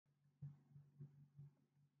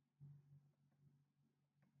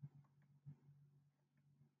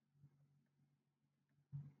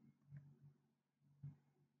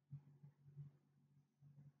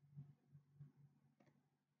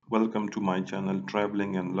Welcome to my channel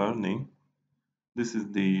Traveling and Learning. This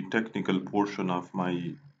is the technical portion of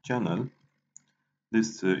my channel.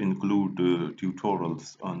 This include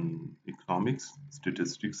tutorials on economics,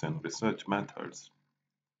 statistics and research methods.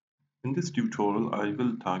 In this tutorial, I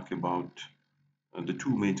will talk about the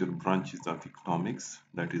two major branches of economics,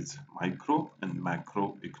 that is micro and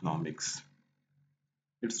macroeconomics.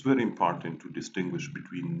 It's very important to distinguish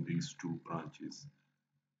between these two branches.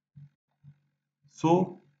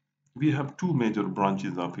 So, we have two major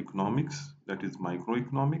branches of economics, that is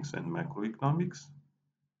microeconomics and macroeconomics.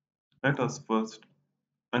 Let us first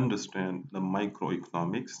understand the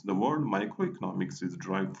microeconomics. The word microeconomics is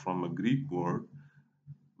derived from a Greek word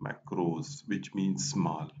makros, which means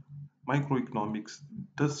small. Microeconomics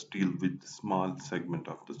does deal with small segment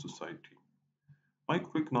of the society.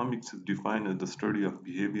 Microeconomics is defined as the study of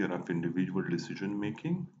behavior of individual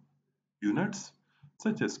decision-making units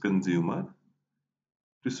such as consumer,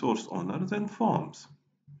 resource owners, and firms.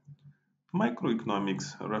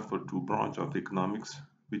 Microeconomics refer to a branch of economics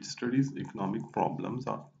which studies economic problems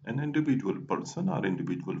of an individual person or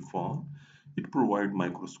individual firm. It provides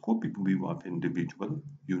microscopic view of individual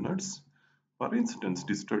units. For instance,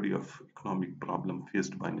 the study of economic problem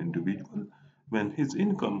faced by an individual when his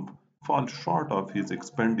income falls short of his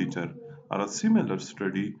expenditure, or a similar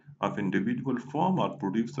study of individual firm or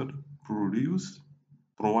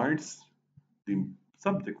provides the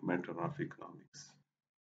subject matter of economics.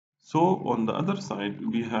 So on the other side,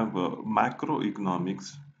 we have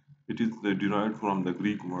macroeconomics. It is derived from the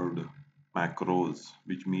Greek word makros,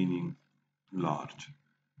 which meaning large.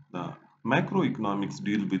 The macroeconomics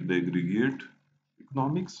deal with the aggregate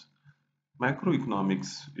economics.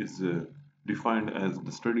 Macroeconomics is defined as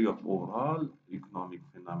the study of overall economic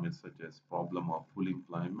phenomena such as problem of full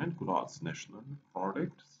employment, gross national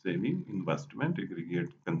product, saving, investment, aggregate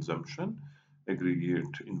consumption,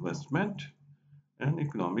 aggregate investment, and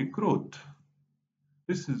economic growth.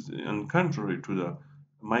 This is contrary to the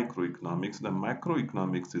microeconomics. The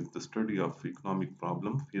macroeconomics is the study of economic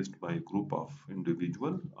problem faced by a group of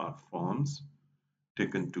individual or firms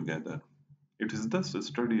taken together. It is thus a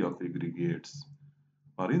study of aggregates.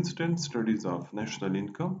 For instance, studies of national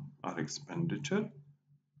income or expenditure,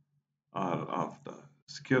 or of the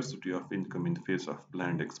scarcity of income in face of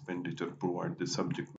planned expenditure provide the subject